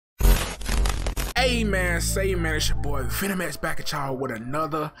Hey man, say man, it's your boy VenomX back at y'all with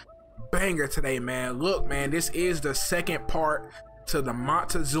another banger today, man. Look, man, this is the second part to the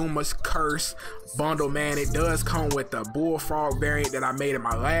Montezuma's Curse bundle, man. It does come with the Bullfrog variant that I made in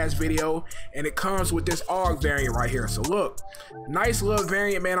my last video, and it comes with this AUG variant right here. So look, nice little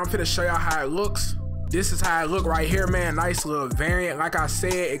variant, man. I'm finna show y'all how it looks. This is how it look right here, man. Nice little variant. Like I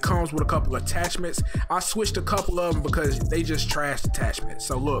said, it comes with a couple attachments. I switched a couple of them because they just trashed attachments.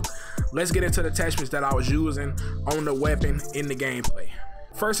 So look, let's get into the attachments that I was using on the weapon in the gameplay.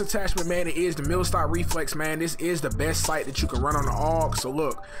 First attachment, man, it is the mill stock reflex, man. This is the best sight that you can run on the AUG. So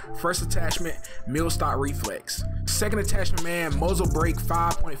look, first attachment, mill stock reflex. Second attachment, man, muzzle brake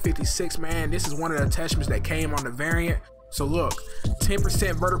 5.56, man. This is one of the attachments that came on the variant. So look,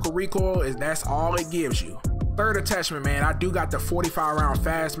 10% vertical recoil that's all it gives you. Third attachment, man, I do got the 45 round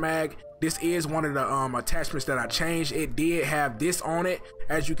fast mag. This is one of the attachments that I changed. It did have this on it.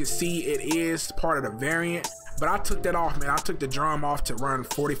 As you can see, it is part of the variant, but I took that off, man. I took the drum off to run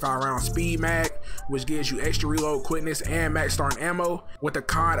 45 round speed mag, which gives you extra reload quickness and max starting ammo with a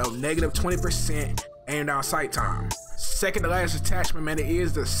con of negative 20% aim down sight time. Second to last attachment, man, it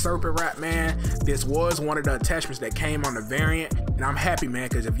is the serpent wrap, man. This was one of the attachments that came on the variant, and I'm happy, man,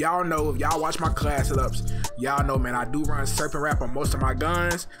 because if y'all watch my class setups, y'all know, man, I do run serpent wrap on most of my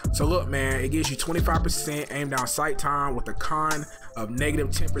guns. So look, man, it gives you 25% aim down sight time with a con of negative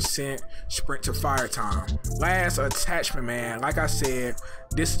 10% sprint to fire time. Last attachment, man, like I said,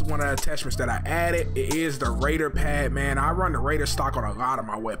 this is one of the attachments that I added. It is the Raider pad, man. I run the Raider stock on a lot of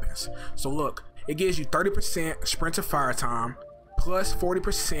my weapons. So look, it gives you 30% sprint to fire time plus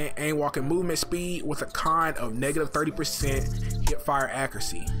 40% aim walking movement speed with a con of negative 30% hip fire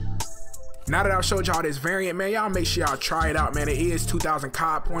accuracy. Now that I've showed y'all this variant, man, y'all make sure y'all try it out, man. It is 2,000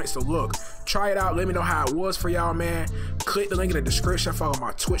 COD points, so look, try it out. Let me know how it was for y'all, man. Click the link in the description, follow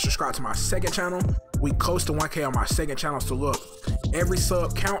my Twitch, subscribe to my second channel. We close to 1K on my second channel, so look, every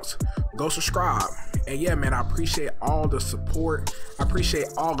sub counts. Go subscribe. And yeah, man, I appreciate all the support. I appreciate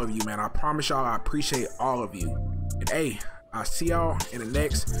all of you, man. I promise y'all I appreciate all of you. And hey, I'll see y'all in the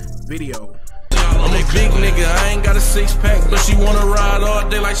next video. I'm a big nigga, I ain't got a six pack, but she wanna ride all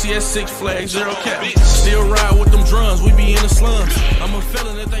day like she has Six Flags, zero cap. Still ride with them drums, we be in the slums. I'm a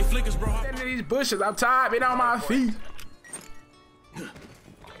felon that they flickers, bro. In these bushes, I'm tired, been on my feet.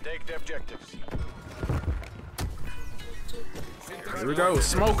 Take the objectives. Here we go,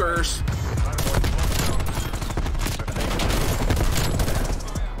 smokers.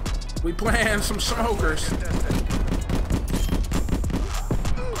 We playing some smokers.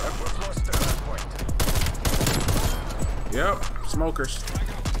 Yep, smokers.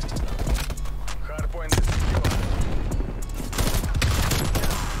 Hardpoint is secure.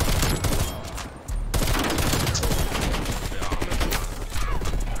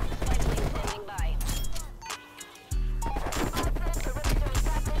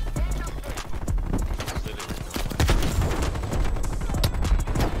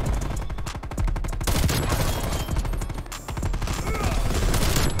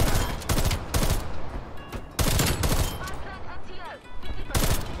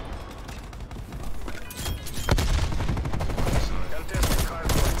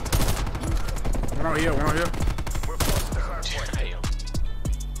 One on here. We've lost the hardpoint.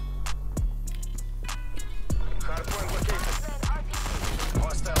 Hardpoint located.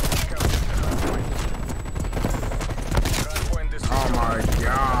 Hostile captured the hardpoint. Hardpoint is Oh my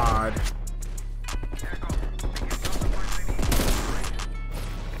god.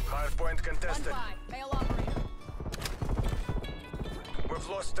 hardpoint contested. We've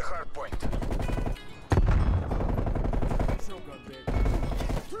lost the hardpoint.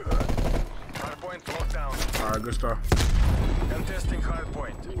 Hardpoint locked down. Alright, good stuff. Contesting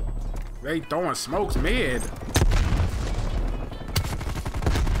hardpoint. They throwing smokes mid.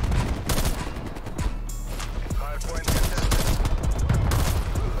 Hardpoint contested.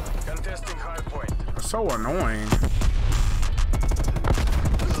 Contesting hardpoint. That's so annoying.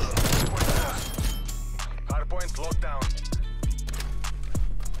 Hardpoint locked down.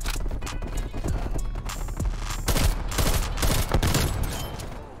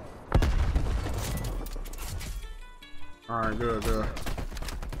 Alright, good, good.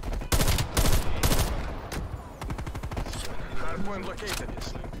 Hardpoint located.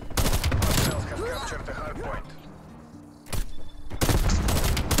 Hostiles have captured the hardpoint.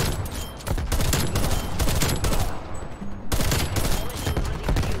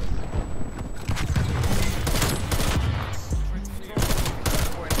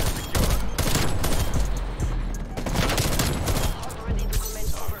 Hardpoint is secure. Ready to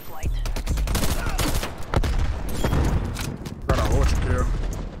commence overflight. Got a orchard kill.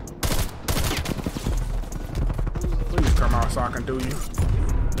 so I can do you.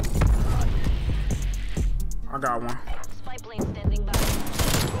 I got one. Spy plane standing by.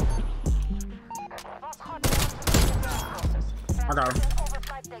 I got him.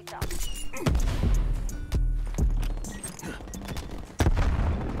 Overflight data.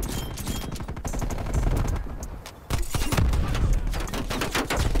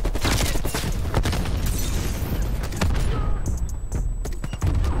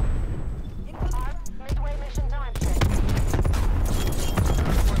 Midway mission time check.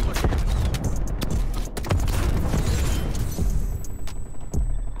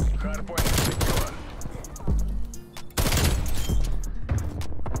 Hardpoint secure.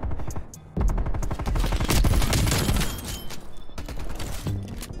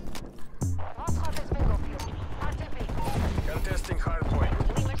 Moscow is bingo field. RTB. Contesting hardpoint.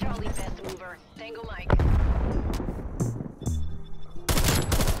 Lima Charlie fast mover. Tango Mike.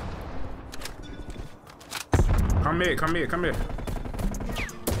 Come here, come here, come here.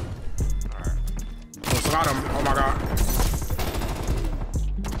 Oh, so got him. Oh my god.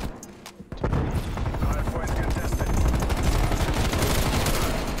 Hardpoint contested.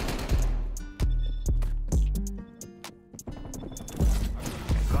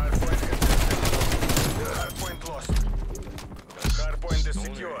 Hardpoint contested. Hardpoint lost. Hardpoint is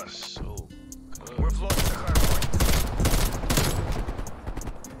secure. So good. We've lost the hardpoint.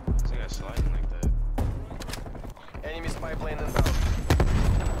 I got sliding like that. Enemy spy plane inbound.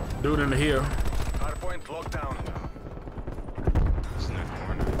 Dude in the hill. Hardpoint locked down. It's in that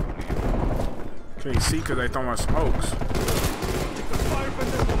corner. Can't see because they throwing smokes.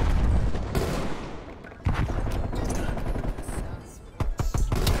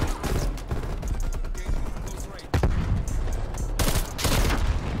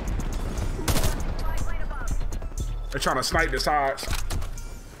 They're trying to snipe the sides.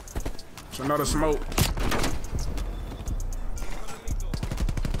 It's another smoke.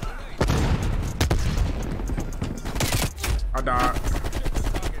 I died.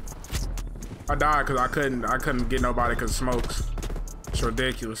 I died because I couldn't get nobody because of smokes. It's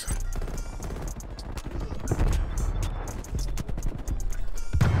ridiculous.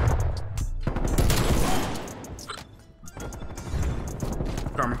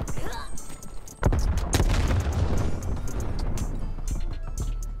 Coming.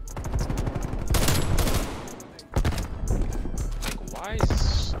 Why is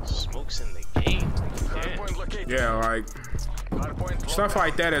smokes in the game? Hardpoint located. Yeah, like Hardpoint stuff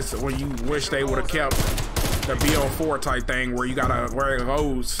like that is when you wish they would have kept the BO4 type thing where you gotta where it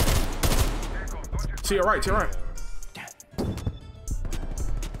goes. To your right, to your right.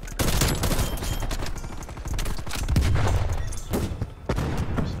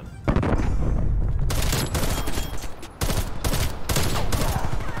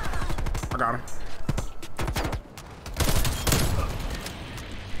 I got him.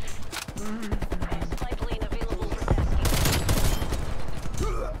 Spy plane available for tasking.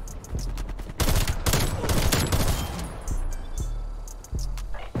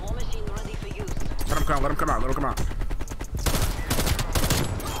 War machine ready for use. Let him come, let him come out, let him come out.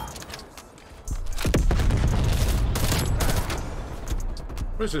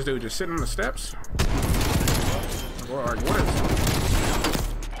 What's this dude just sitting on the steps? Boy, like, what is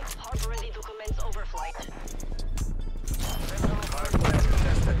Hard ready to commence overflight. Hardpoint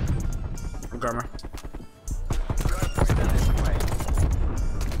contested. I'm coming. Hardpoint identified.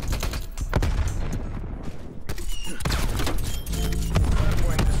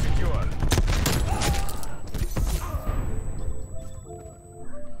 Hardpoint is secure.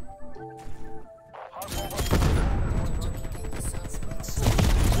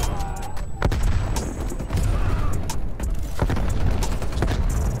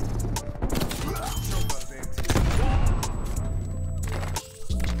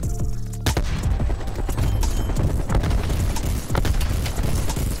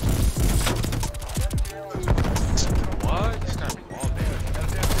 What? It's gotta be wall bang.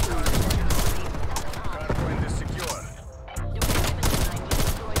 Contested hardpoint. Hardpoint is secure.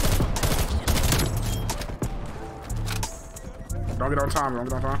 Don't get on time, don't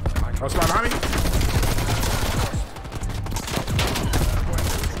get on time. Oh, spot behind me.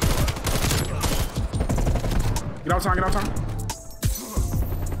 Get on time, get on time.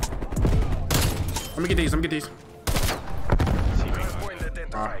 Let me get these, let me get these. Hardpoint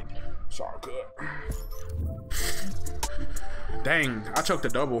identified. It's all good. Dang, I choked a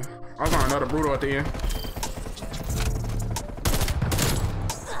double. I was on another brutal at the end.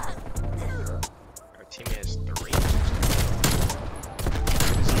 Our teammate has 3.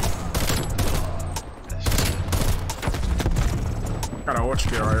 That's just Got an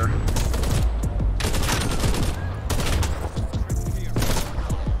orchard right here.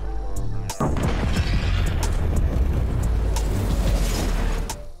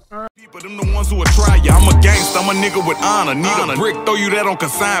 But them the ones who will try ya. I'm a gangster, I'm a nigga with honor. Need a brick, throw you that on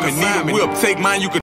consignment. Need a whip, take mine, you could